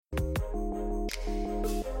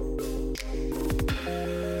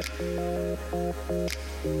All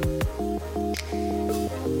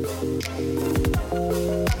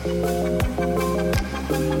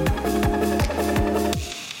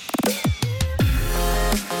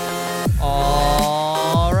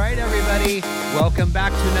right, everybody. Welcome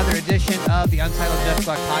back to another edition of the Untitled Jeff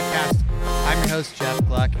Gluck Podcast. I'm your host, Jeff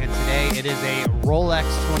Gluck, and today it is a Rolex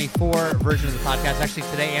 24 version of the podcast, actually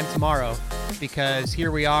today and tomorrow, because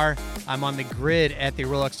here we are. I'm on the grid at the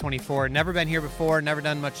Rolex 24. Never been here before, never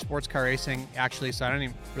done much sports car racing, actually, so I don't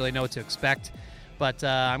even really know what to expect. But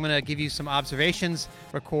I'm going to give you some observations,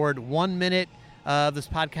 record 1 minute of this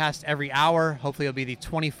podcast every hour. Hopefully it'll be the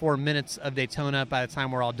 24 minutes of Daytona by the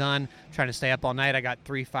time we're all done. I'm trying to stay up all night. I got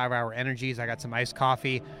 3 5-hour energies. I got some iced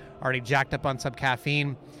coffee, already jacked up on some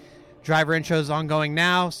caffeine. Driver intro is ongoing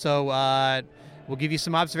now, so we'll give you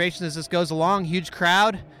some observations as this goes along. Huge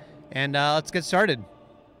crowd, and let's get started.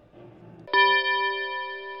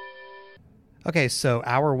 Okay, so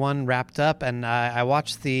hour one wrapped up, and I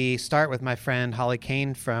watched the start with my friend Holly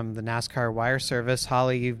Kane from the NASCAR Wire Service.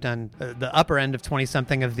 Holly, you've done the upper end of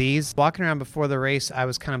 20-something of these. Walking around before the race, I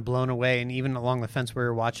was kind of blown away, and even along the fence we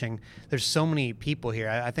were watching, there's so many people here.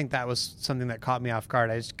 I think that was something that caught me off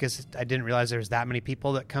guard. I just guess I didn't realize there was that many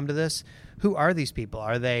people that come to this. Who are these people?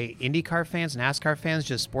 Are they IndyCar fans, NASCAR fans,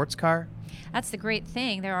 just sports car? That's the great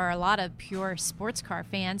thing. There are a lot of pure sports car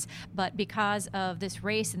fans, but because of this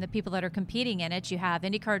race and the people that are competing in it, you have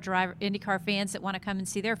IndyCar fans that want to come and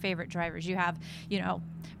see their favorite drivers. You have,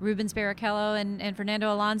 Rubens Barrichello and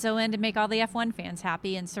Fernando Alonso in to make all the F1 fans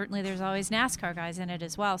happy, and certainly there's always NASCAR guys in it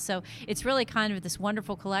as well. So it's really kind of this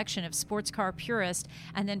wonderful collection of sports car purists,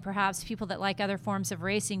 and then perhaps people that like other forms of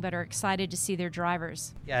racing but are excited to see their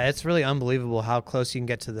drivers. Yeah, it's really unbelievable how close you can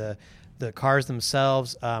get to the cars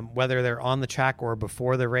themselves, whether they're on the track or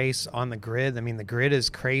before the race on the grid. I mean, the grid is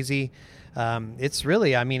crazy. It's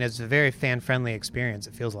really, it's a very fan-friendly experience,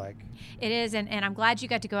 it feels like. It is, and I'm glad you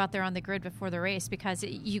got to go out there on the grid before the race because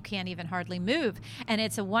you can't even hardly move. And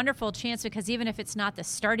it's a wonderful chance because even if it's not the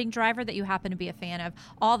starting driver that you happen to be a fan of,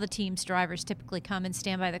 all the team's drivers typically come and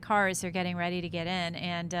stand by the car as they're getting ready to get in.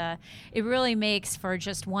 And it really makes for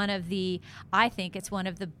just I think it's one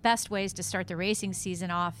of the best ways to start the racing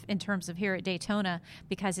season off in terms of here at Daytona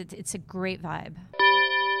because it's a great vibe.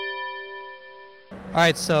 All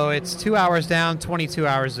right, so it's 2 hours down, 22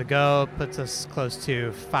 hours to go. Puts us close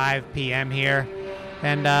to 5 p.m. here.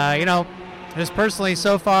 And, just personally,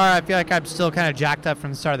 so far, I feel like I'm still kind of jacked up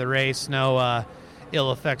from the start of the race. No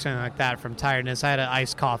ill effects or anything like that from tiredness. I had an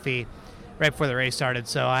iced coffee right before the race started,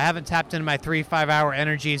 so I haven't tapped into my 3 5-hour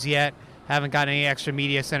energies yet. Haven't got any extra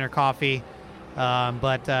media center coffee.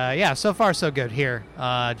 But so far, so good here,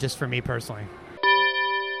 just for me personally.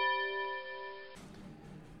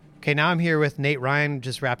 Okay, now I'm here with Nate Ryan,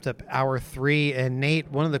 just wrapped up hour 3. And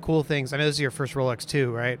Nate, one of the cool things, I know this is your first Rolex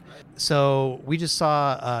too, right? So we just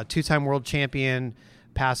saw a 2-time world champion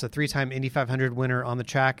pass a 3-time Indy 500 winner on the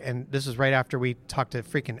track. And this was right after we talked to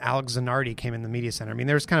freaking Alex Zanardi came in the media center. I mean,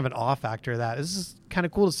 there's kind of an awe factor of that. This is kind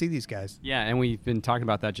of cool to see these guys. Yeah, and we've been talking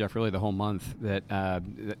about that, Jeff, really the whole month, that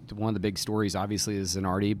one of the big stories obviously is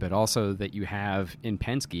Zanardi, but also that you have in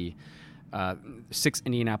Penske 6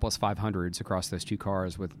 Indianapolis 500s across those 2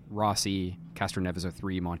 cars with Rossi, Castroneves with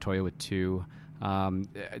 3, Montoya with 2.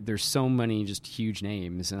 There's so many just huge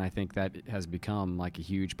names, and I think that has become like a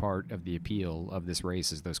huge part of the appeal of this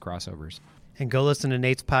race is those crossovers. And go listen to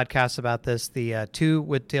Nate's podcast about this, the 2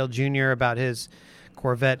 with Dale Jr. about his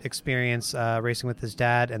Corvette experience racing with his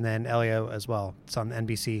dad, and then Elio as well. It's on the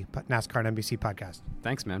NBC, NASCAR and NBC podcast.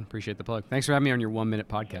 Thanks, man. Appreciate the plug. Thanks for having me on your 1-minute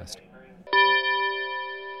podcast.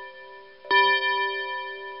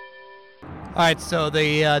 All right, so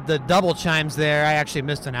the double chimes there, I actually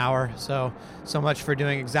missed an hour, so much for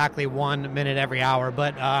doing exactly 1 minute every hour.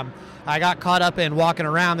 But I got caught up in walking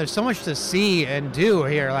around. There's so much to see and do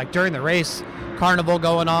here, like during the race, carnival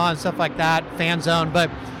going on, stuff like that, fan zone. But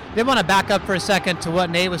I did want to back up for a second to what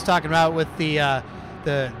Nate was talking about with the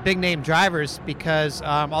big name drivers, because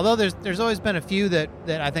although there's always been a few that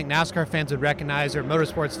I think NASCAR fans would recognize or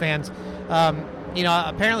motorsports fans,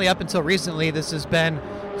 apparently up until recently, this has been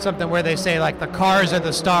something where they say like the cars are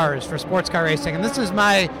the stars for sports car racing. And this is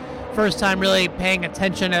my first time really paying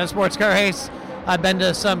attention at a sports car race. I've been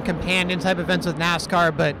to some companion type events with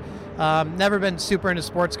NASCAR, but never been super into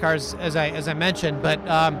sports cars as I mentioned. But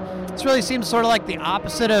this really seems sort of like the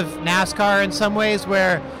opposite of NASCAR in some ways,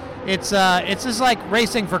 where it's just like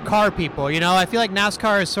racing for car people. I feel like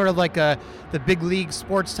NASCAR is sort of like the big league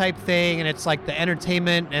sports type thing, and it's like the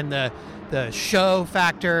entertainment and the show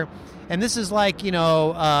factor. And this is like,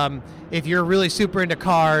 if you're really super into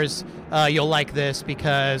cars, you'll like this,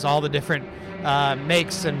 because all the different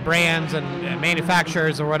makes and brands and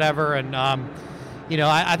manufacturers or whatever. And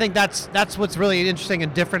I think that's what's really interesting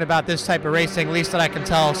and different about this type of racing, at least that I can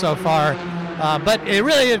tell so far. But it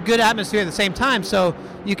really a good atmosphere at the same time, so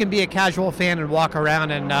you can be a casual fan and walk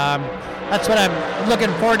around, and that's what I'm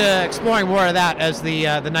looking forward to, exploring more of that as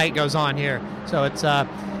the night goes on here. So it's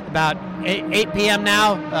about 8 p.m.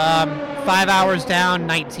 now, 5 hours down,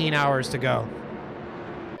 19 hours to go.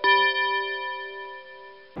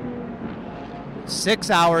 6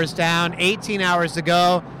 hours down, 18 hours to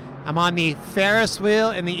go. I'm on the Ferris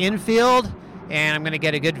wheel in the infield, and I'm going to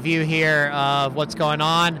get a good view here of what's going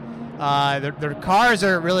on. The cars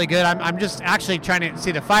are really good. I'm just actually trying to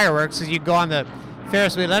see the fireworks, because you can go on the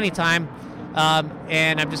Ferris wheel anytime,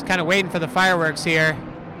 and I'm just kind of waiting for the fireworks here.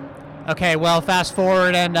 Okay, well, fast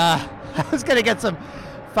forward, and I was going to get some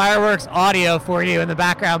fireworks audio for you in the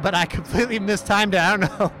background, but I completely mistimed it. I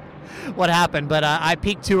don't know what happened, but I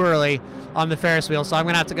peaked too early on the Ferris wheel, so I'm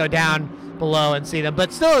going to have to go down below and see them.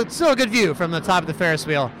 But still a good view from the top of the Ferris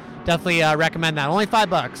wheel. Definitely recommend that. Only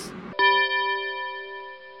 $5.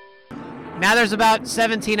 Now there's about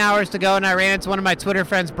 17 hours to go, and I ran into one of my Twitter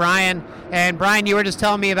friends, Brian. And Brian, you were just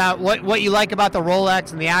telling me about what you like about the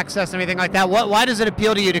Rolex and the access and everything like that. Why does it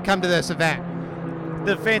appeal to you to come to this event?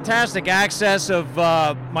 The fantastic access of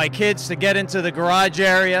my kids to get into the garage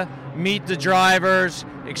area, meet the drivers,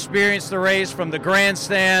 experience the race from the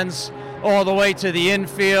grandstands all the way to the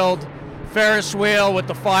infield, Ferris wheel with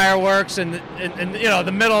the fireworks and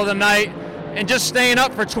the middle of the night, and just staying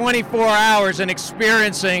up for 24 hours and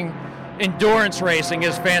experiencing endurance racing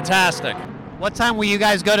is fantastic. What time will you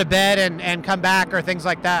guys go to bed and come back, or things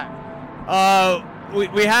like that?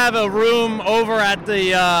 We have a room over at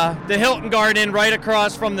the Hilton Garden Inn right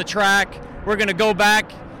across from the track. We're going to go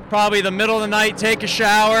back probably the middle of the night, take a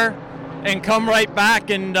shower, and come right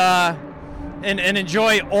back and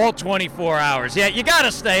enjoy all 24 hours. Yeah, you got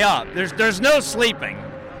to stay up. There's no sleeping.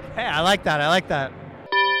 Hey, I like that.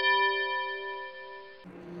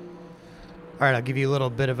 All right, I'll give you a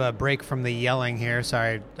little bit of a break from the yelling here.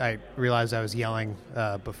 Sorry, I realized I was yelling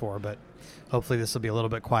before, but hopefully this will be a little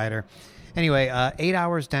bit quieter. Anyway, 8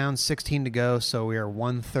 hours down, 16 to go, so we are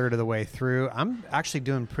 1/3 of the way through. I'm actually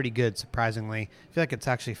doing pretty good, surprisingly. I feel like it's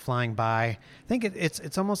actually flying by. I think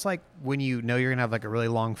it's almost like when you know you're going to have like a really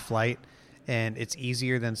long flight, and it's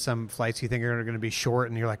easier than some flights you think are going to be short,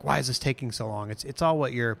 and you're like, why is this taking so long? It's all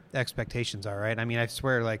what your expectations are, right? I mean, I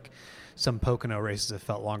swear, like, some Pocono races have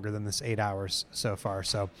felt longer than this 8 hours so far.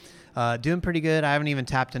 So doing pretty good. I haven't even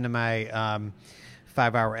tapped into my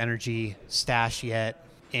 5-hour energy stash yet.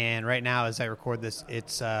 And right now, as I record this,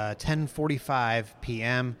 it's 10:45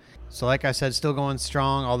 p.m. So like I said, still going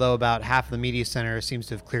strong, although about half of the media center seems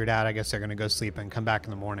to have cleared out. I guess they're going to go sleep and come back in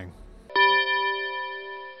the morning.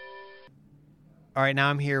 All right, now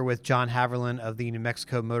I'm here with John Haverland of the New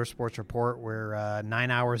Mexico Motorsports Report. We're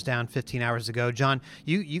 9 hours down, 15 hours to go. John,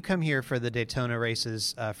 you come here for the Daytona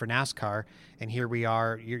races for NASCAR, and here we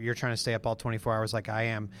are. You're trying to stay up all 24 hours like I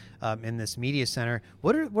am in this media center.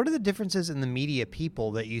 What are the differences in the media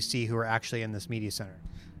people that you see who are actually in this media center?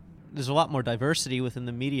 There's a lot more diversity within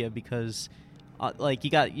the media because, you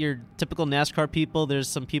got your typical NASCAR people. There's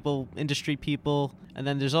some people, industry people, and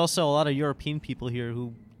then there's also a lot of European people here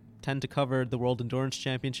who tend to cover the World Endurance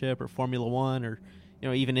Championship or Formula One or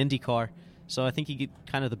even IndyCar. So I think you get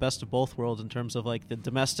kind of the best of both worlds in terms of like the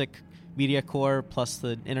domestic media corps plus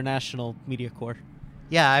the international media corps.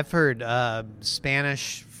 Yeah, I've heard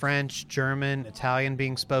Spanish, French, German, Italian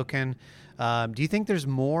being spoken. Do you think there's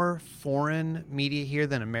more foreign media here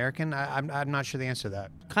than American? I'm not sure the answer to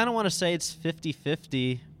that. Kind of want to say it's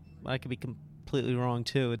 50-50. I could be completely wrong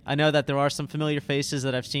too. I know that there are some familiar faces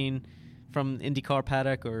that I've seen from IndyCar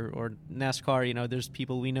paddock or NASCAR. There's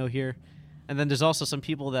people we know here. And then there's also some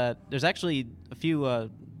people there's actually a few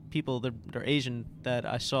people that are Asian that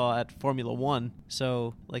I saw at Formula One.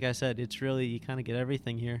 So, like I said, it's really, you kind of get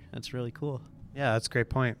everything here. That's really cool. Yeah, that's a great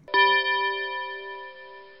point.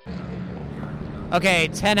 Okay,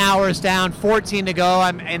 10 hours down, 14 to go.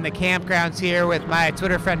 I'm in the campgrounds here with my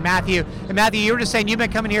Twitter friend Matthew. And Matthew, you were just saying you've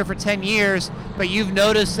been coming here for 10 years, but you've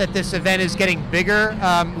noticed that this event is getting bigger.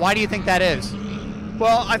 Why do you think that is?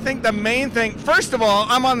 Well, I think the main thing, first of all,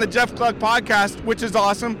 I'm on the Jeff Gluck podcast, which is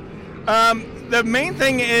awesome. The main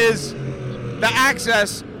thing is the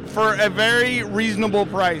access for a very reasonable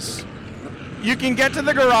price. You can get to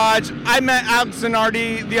the garage. I met Alex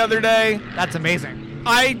Zanardi the other day. That's amazing.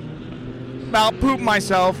 I about pooped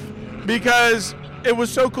myself because it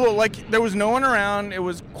was so cool. Like, there was no one around. It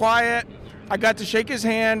was quiet. I got to shake his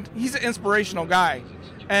hand. He's an inspirational guy,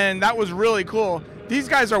 and that was really cool. These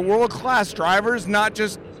guys are world-class drivers, not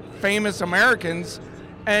just famous Americans,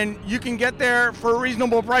 and you can get there for a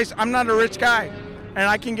reasonable price. I'm not a rich guy, and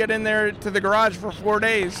I can get in there to the garage for 4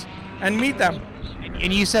 days and meet them.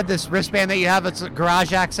 And you said this wristband that you have, it's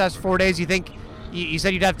garage access 4 days. You think you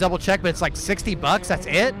said you'd have to double check, but it's like $60. That's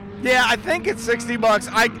it? Yeah, I think it's $60.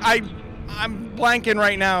 I'm blanking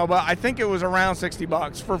right now, but I think it was around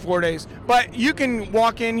 $60 for 4 days. But you can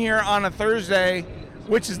walk in here on a Thursday,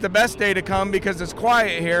 which is the best day to come because it's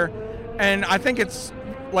quiet here, and I think it's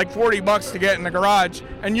like $40 to get in the garage,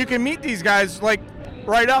 and you can meet these guys like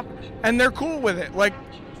right up, and they're cool with it. Like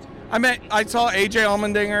I saw AJ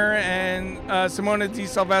Allmendinger and Simona Di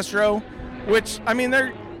Silvestro, which I mean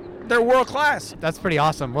they're world class. That's pretty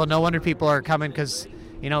awesome. Well, no wonder people are coming because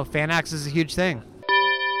fan access is a huge thing.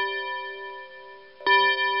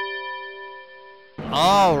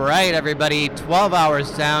 All right, everybody, 12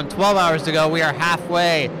 hours down, 12 hours to go. We are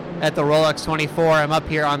halfway at the Rolex 24. I'm up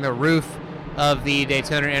here on the roof of the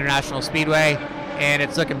Daytona International Speedway, and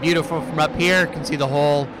it's looking beautiful from up here. You can see the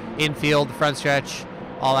whole infield, the front stretch,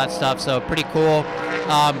 all that stuff, so pretty cool.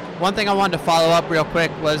 One thing I wanted to follow up real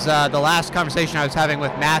quick was the last conversation I was having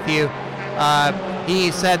with Matthew.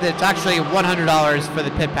 He said that it's actually $100 for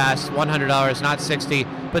the pit pass, $100, not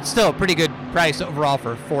 $60, but still a pretty good price overall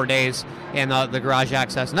for 4 days and the garage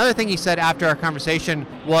access. Another thing he said after our conversation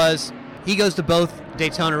was he goes to both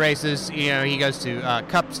Daytona races. He goes to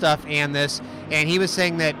Cup stuff and this, and he was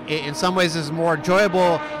saying that in some ways is more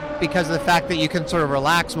enjoyable because of the fact that you can sort of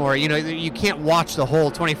relax more. You can't watch the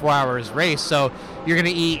whole 24 hours race, so you're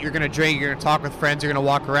going to eat, you're going to drink, you're going to talk with friends, you're going to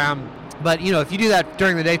walk around. But if you do that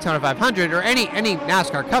during the Daytona 500 or any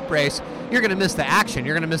NASCAR Cup race, you're going to miss the action.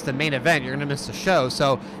 You're going to miss the main event. You're going to miss the show.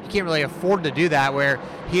 So you can't really afford to do that. Where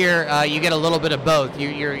here you get a little bit of both.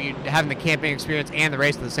 You're having the camping experience and the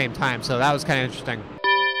race at the same time. So that was kind of interesting.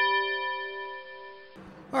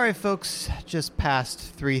 All right, folks, just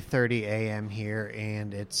past 3:30 a.m. here,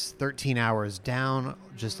 and it's 13 hours down,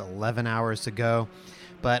 just 11 hours to go.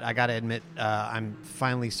 But I got to admit, I'm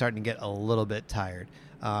finally starting to get a little bit tired.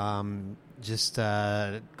 Just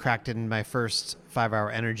cracked in my first 5-hour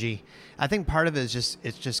energy. I think part of it is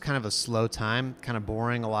it's just kind of a slow time, kind of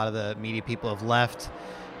boring. A lot of the media people have left.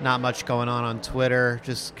 Not much going on Twitter.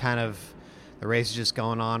 Just kind of the race is just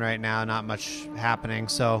going on right now. Not much happening.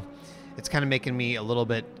 So it's kind of making me a little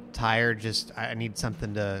bit tired. Just I need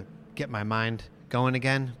something to get my mind going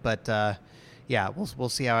again. But yeah, we'll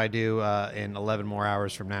see how I do in 11 more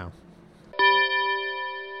hours from now.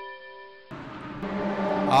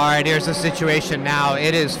 All right, here's the situation now.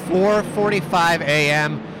 It is 4:45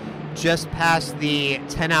 a.m., just past the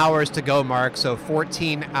 10 hours to go mark, so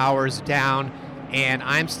 14 hours down, and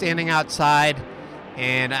I'm standing outside,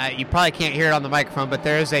 and you probably can't hear it on the microphone, but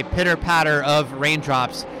there is a pitter-patter of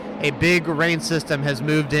raindrops. A big rain system has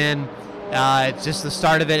moved in. It's just the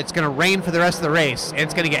start of it. It's going to rain for the rest of the race, and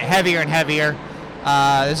it's going to get heavier and heavier.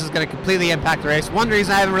 This is going to completely impact the race. One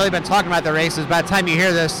reason I haven't really been talking about the race is by the time you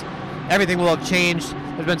hear this, everything will have changed.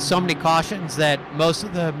 There's been so many cautions that most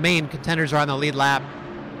of the main contenders are on the lead lap,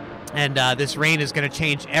 and this rain is going to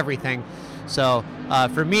change everything. So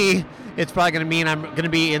for me, it's probably going to mean I'm going to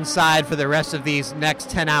be inside for the rest of these next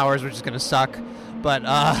 10 hours, which is going to suck. But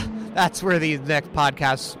that's where these next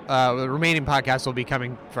podcasts, the remaining podcasts will be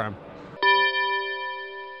coming from.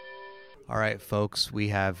 All right, folks, we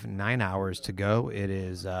have 9 hours to go. It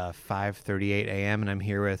is 5:38 a.m., and I'm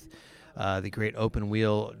here with the great open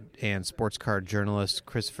wheel and sports car journalist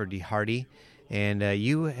Christopher DeHardy. And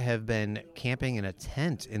you have been camping in a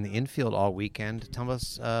tent in the infield all weekend. Tell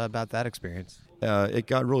us about that experience. It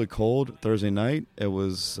got really cold Thursday night. It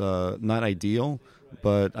was not ideal,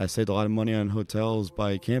 but I saved a lot of money on hotels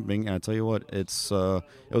by camping. And I tell you what, it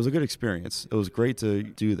was a good experience. It was great to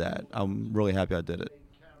do that. I'm really happy I did it.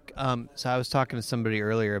 So I was talking to somebody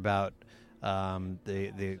earlier about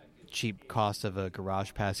the cheap cost of a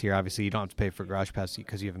garage pass here. Obviously, you don't have to pay for a garage pass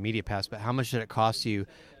because you have a media pass, but how much did it cost you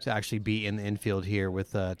to actually be in the infield here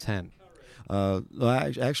with a tent?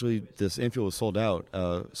 Actually, this infield was sold out,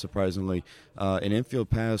 surprisingly. An infield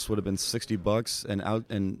pass would have been $60,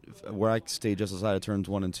 and where I stayed just outside of turns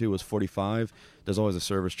 1 and 2 was $45. There's always a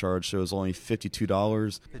service charge, so it was only $52.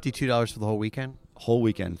 $52 for the whole weekend? Whole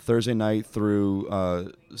weekend, Thursday night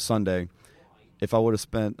through Sunday. If I would have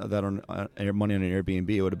spent that on money on an Airbnb,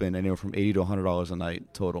 it would have been anywhere from $80 to $100 a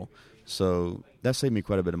night total. So that saved me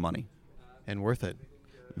quite a bit of money. And worth it.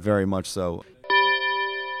 Very much so.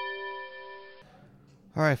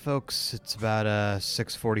 All right, folks, it's about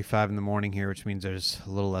 6:45 in the morning here, which means there's a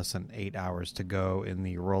little less than 8 hours to go in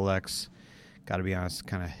the Rolex. Got to be honest,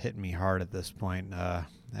 kind of hitting me hard at this point.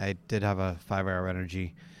 I did have a 5-hour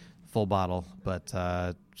energy full bottle, but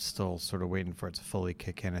still sort of waiting for it to fully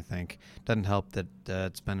kick in, I think. Doesn't help that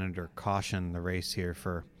it's been under caution, the race here,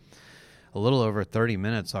 for a little over 30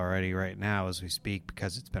 minutes already right now as we speak,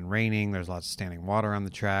 because it's been raining. There's lots of standing water on the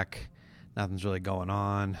track. Nothing's really going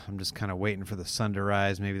on. I'm just kind of waiting for the sun to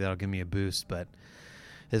rise. Maybe that'll give me a boost, but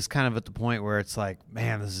it's kind of at the point where it's like,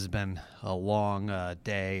 man, this has been a long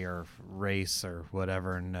day or race or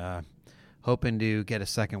whatever, and hoping to get a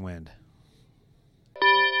second wind.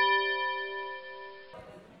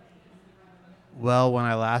 Well, when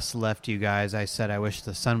I last left you guys, I said I wish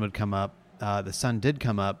the sun would come up. The sun did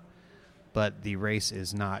come up, but the race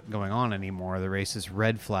is not going on anymore. The race is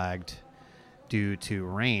red flagged due to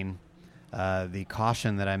rain. The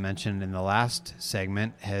caution that I mentioned in the last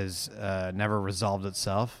segment has never resolved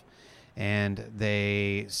itself, and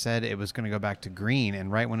they said it was going to go back to green,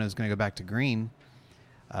 and right when it was going to go back to green,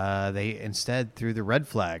 they instead threw the red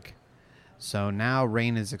flag. So now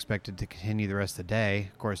rain is expected to continue the rest of the day.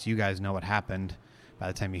 Of course, you guys know what happened. By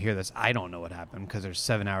the time you hear this, I don't know what happened because there's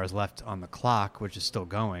 7 hours left on the clock, which is still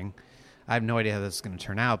going. I have no idea how this is going to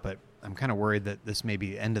turn out, but I'm kind of worried that this may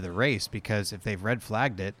be the end of the race, because if they've red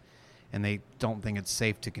flagged it and they don't think it's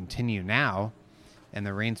safe to continue now, and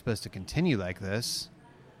the rain's supposed to continue like this,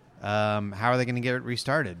 how are they going to get it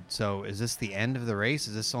restarted? So is this the end of the race?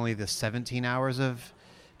 Is this only the 17 hours of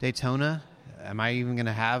Daytona? Am I even going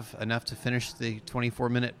to have enough to finish the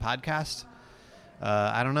 24-minute podcast?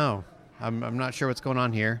 I don't know. I'm not sure what's going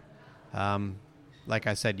on here. Like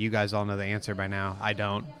I said, you guys all know the answer by now. I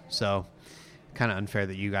don't. So kind of unfair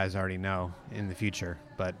that you guys already know in the future.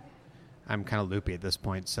 But I'm kind of loopy at this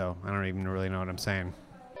point, so I don't even really know what I'm saying.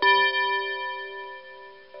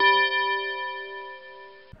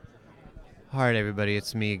 All right, everybody,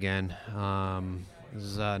 it's me again. This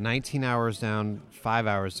is 19 hours down, 5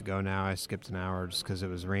 hours to go now. I skipped an hour just because it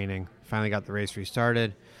was raining. Finally got the race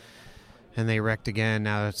restarted, and they wrecked again.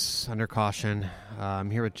 Now it's under caution. I'm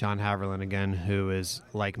here with John Haverland again, who is,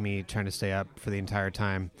 like me, trying to stay up for the entire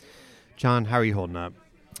time. John, how are you holding up?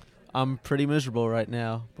 I'm pretty miserable right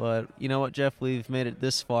now, but you know what, Jeff? We've made it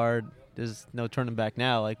this far. There's no turning back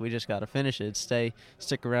now. Like, we just got to finish it.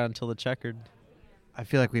 Stick around until the checkered. I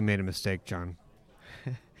feel like we made a mistake, John.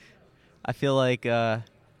 I feel like I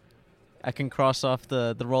can cross off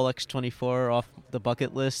the Rolex 24 off the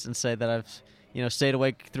bucket list and say that I've stayed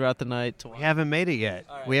awake throughout the night. We haven't made it yet.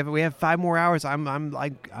 Right. We have 5 more hours. I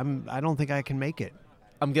don't think I can make it.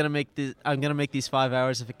 I'm gonna make these 5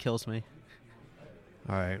 hours if it kills me.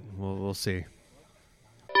 All right, we'll see.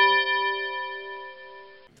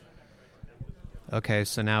 Okay,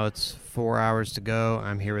 so now it's 4 hours to go.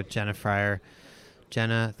 I'm here with Jenna Fryer.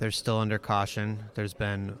 Jenna, they're still under caution. There's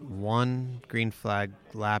been 1 green flag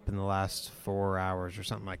lap in the last 4 hours or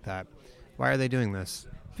something like that. Why are they doing this?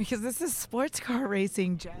 Because this is sports car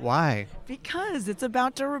racing, Jeff. Why? Because it's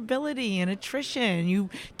about durability and attrition. You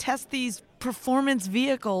test these performance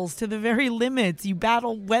vehicles to the very limits. You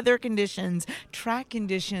battle weather conditions, track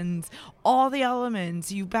conditions, all the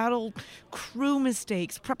elements. You battle crew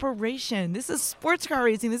mistakes, preparation. This is sports car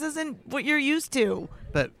racing. This isn't what you're used to.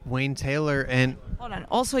 But Wayne Taylor and... Hold on.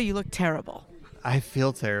 Also, you look terrible. I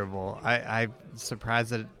feel terrible. I'm surprised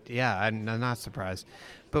that... Yeah, I'm not surprised.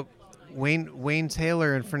 But Wayne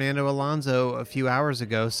Taylor and Fernando Alonso a few hours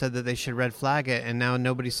ago said that they should red flag it, and now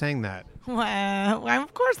nobody's saying that. Well,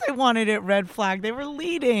 of course they wanted it red flag. They were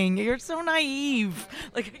leading. You're so naive.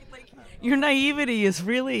 Like your naivety is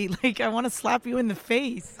really, I want to slap you in the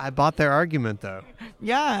face. I bought their argument, though.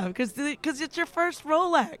 Yeah, because it's your first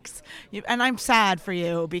Rolex. And I'm sad for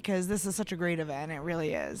you because this is such a great event. It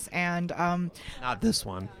really is. And not this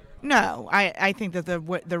one. No, I think that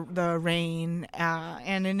the rain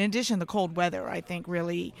and in addition the cold weather, I think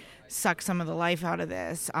really sucks some of the life out of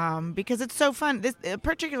this because it's so fun.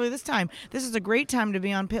 Particularly this time, this is a great time to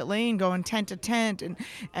be on pit lane, going tent to tent,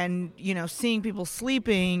 and seeing people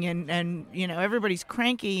sleeping and everybody's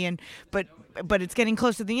cranky but it's getting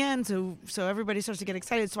close to the end, so everybody starts to get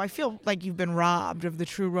excited. So I feel like you've been robbed of the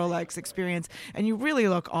true Rolex experience, and you really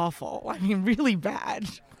look awful. I mean, really bad.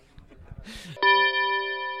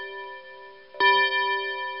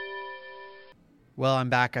 Well, I'm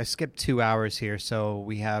back. I skipped 2 hours here, so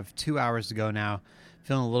we have 2 hours to go now.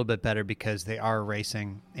 Feeling a little bit better because they are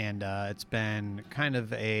racing, and it's been kind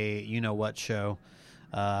of a you-know-what show.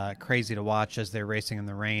 Crazy to watch as they're racing in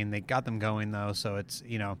the rain. They got them going, though, so it's,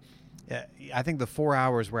 I think the 4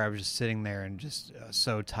 hours where I was just sitting there and just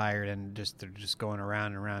so tired and they're just going around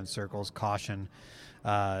and around in circles, caution.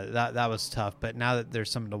 that was tough. But now that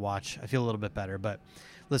there's something to watch, I feel a little bit better. But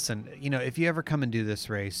listen, if you ever come and do this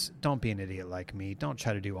race, don't be an idiot like me. Don't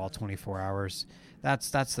try to do all 24 hours. That's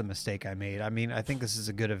the mistake I made. I mean, I think this is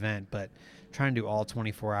a good event, but trying to do all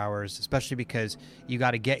 24 hours, especially because you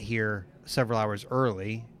got to get here several hours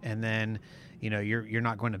early, and then you're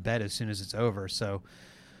not going to bed as soon as it's over. So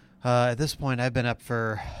at this point, I've been up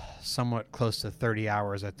for somewhat close to 30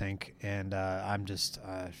 hours, I think, and I'm just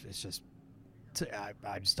I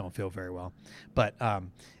just don't feel very well. But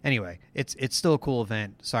anyway, it's still a cool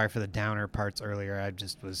event. Sorry for the downer parts earlier. I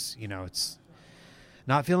just was, it's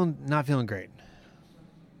not feeling great.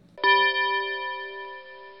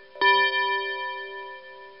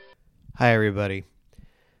 Hi, everybody.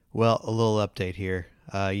 Well, a little update here.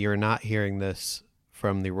 You're not hearing this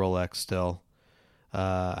from the Rolex still.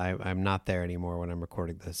 I'm not there anymore when I'm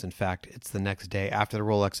recording this. In fact, it's the next day after the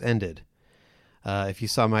Rolex ended. If you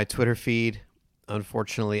saw my Twitter feed,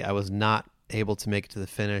 unfortunately, I was not able to make it to the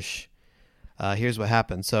finish. Here's what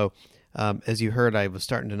happened. So, as you heard, I was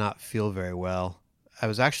starting to not feel very well. I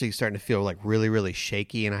was actually starting to feel like really, really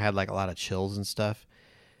shaky, and I had like a lot of chills and stuff.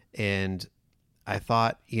 And I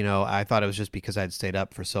thought it was just because I'd stayed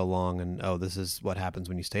up for so long, and this is what happens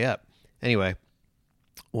when you stay up. Anyway,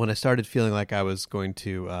 when I started feeling like I was going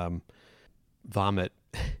to vomit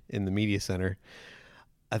in the media center,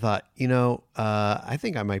 I thought, I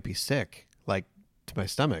think I might be sick, like to my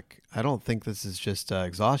stomach. I don't think this is just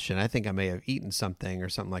exhaustion. I think I may have eaten something or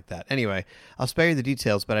something like that. Anyway, I'll spare you the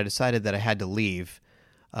details, but I decided that I had to leave.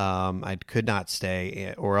 I could not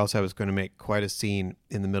stay, or else I was going to make quite a scene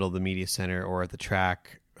in the middle of the media center or at the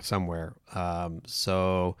track somewhere.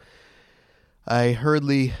 So I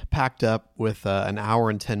hurriedly packed up with an hour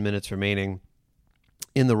and 10 minutes remaining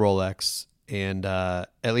in the Rolex. And at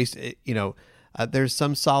least, there's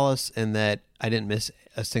some solace in that I didn't miss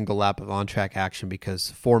a single lap of on-track action, because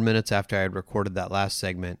 4 minutes after I had recorded that last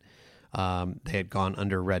segment, they had gone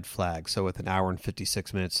under red flag. So with an hour and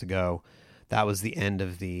 56 minutes to go, that was the end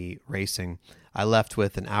of the racing. I left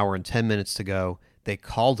with an hour and 10 minutes to go. They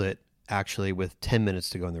called it actually with 10 minutes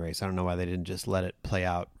to go in the race. I don't know why they didn't just let it play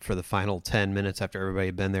out for the final 10 minutes after everybody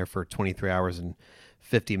had been there for 23 hours and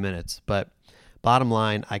 50 minutes. But bottom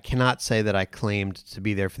line, I cannot say that I claimed to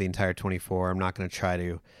be there for the entire 24. I'm not going to try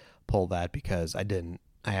to pull that because I didn't.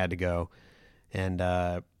 I had to go. And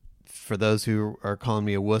for those who are calling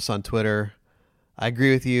me a wuss on Twitter, I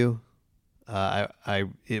agree with you.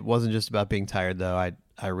 It wasn't just about being tired, though.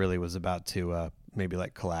 I really was about to maybe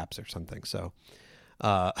like collapse or something. So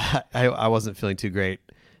I wasn't feeling too great.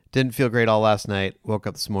 Didn't feel great all last night. Woke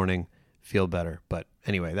up this morning, feel better. But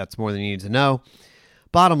anyway, that's more than you need to know.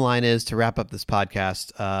 Bottom line is, to wrap up this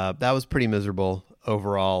podcast, that was pretty miserable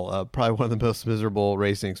overall. Probably one of the most miserable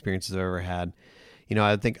racing experiences I've ever had.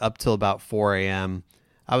 I think up till about 4 a.m.,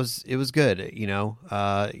 it was good,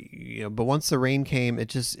 but once the rain came,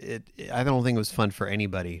 I don't think it was fun for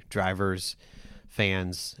anybody, drivers,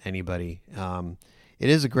 fans, anybody. It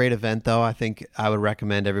is a great event, though. I think I would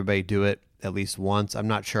recommend everybody do it at least once. I'm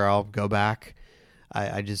not sure I'll go back.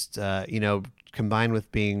 I just, combined with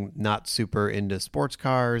being not super into sports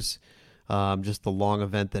cars, just the long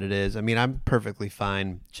event that it is. I mean, I'm perfectly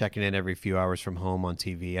fine checking in every few hours from home on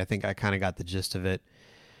TV. I think I kind of got the gist of it.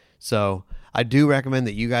 So I do recommend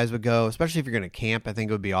that you guys would go, especially if you're going to camp. I think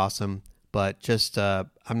it would be awesome. But just I'm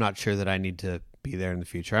not sure that I need to be there in the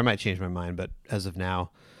future. I might change my mind, but as of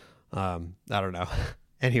now, I don't know.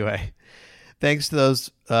 Anyway, thanks to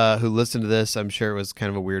those who listened to this. I'm sure it was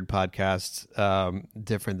kind of a weird podcast,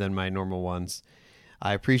 different than my normal ones.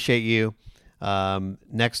 I appreciate you.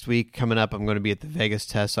 Next week coming up, I'm going to be at the Vegas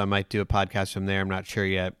test, so I might do a podcast from there. I'm not sure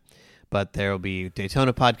yet, but there will be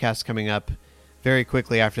Daytona podcasts coming up very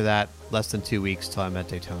quickly after that. Less than 2 weeks till I'm at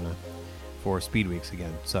Daytona for Speed Weeks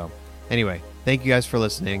again. So anyway, thank you guys for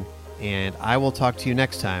listening, and I will talk to you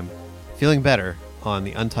next time, feeling better, on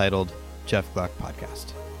the Untitled Jeff Gluck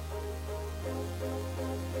podcast.